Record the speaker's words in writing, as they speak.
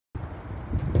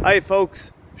Hi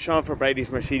folks, Sean for Bradys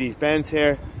Mercedes-Benz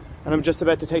here, and I'm just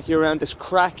about to take you around this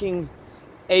cracking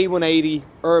A180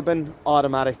 Urban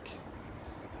Automatic.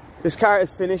 This car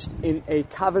is finished in a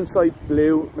Cavansite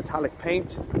blue metallic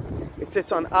paint. It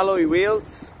sits on alloy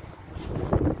wheels.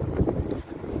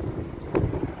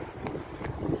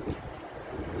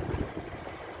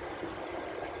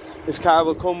 This car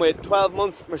will come with 12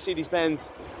 months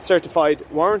Mercedes-Benz certified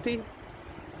warranty.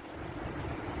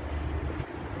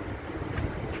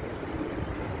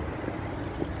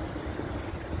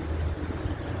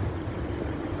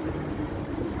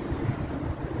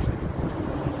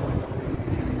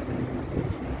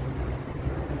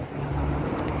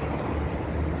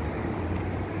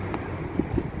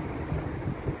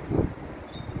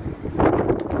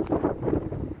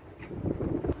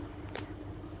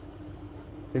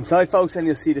 Inside folks, and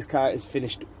you'll see this car is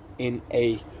finished in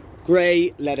a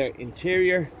grey leather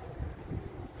interior.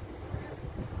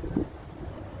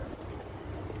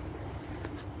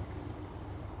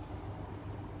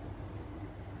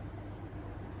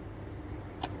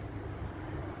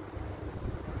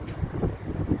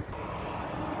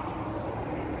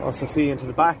 Also see into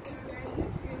the back.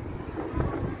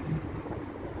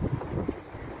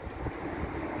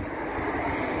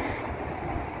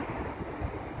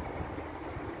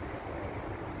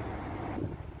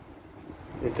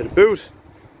 Into the boot,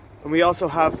 and we also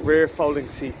have rear folding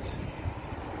seats.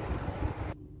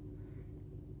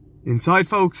 Inside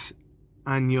folks,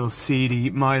 and you'll see the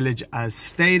mileage as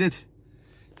stated.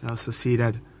 You also see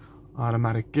that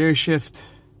automatic gear shift.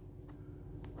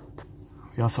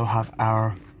 We also have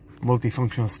our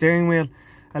multifunctional steering wheel,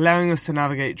 allowing us to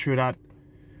navigate through that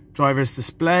driver's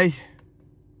display,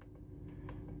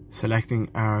 selecting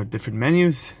our different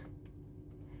menus.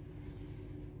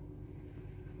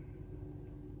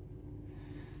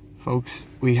 Folks,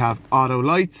 we have auto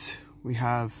lights, we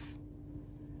have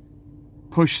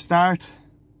push start,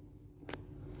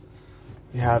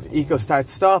 we have eco start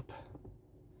stop.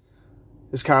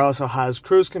 This car also has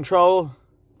cruise control.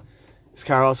 This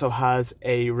car also has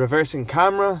a reversing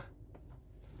camera.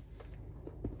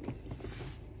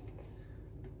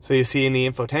 So you see in the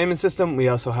infotainment system, we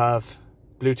also have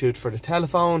Bluetooth for the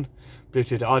telephone,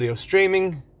 Bluetooth audio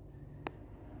streaming.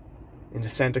 In the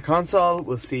center console,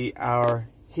 we'll see our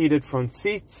heated front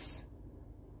seats.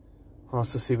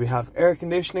 Also see we have air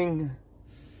conditioning.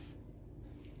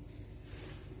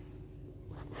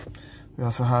 We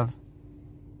also have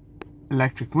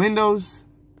electric windows.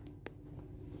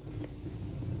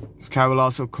 This car will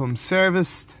also come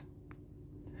serviced.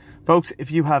 Folks, if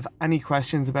you have any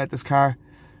questions about this car,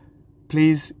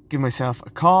 please give myself a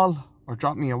call or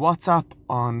drop me a WhatsApp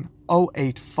on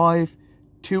 085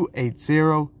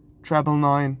 280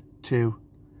 992.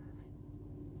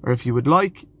 Or if you would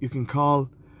like, you can call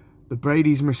the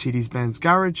Bradys Mercedes-Benz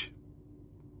garage.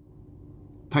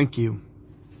 Thank you.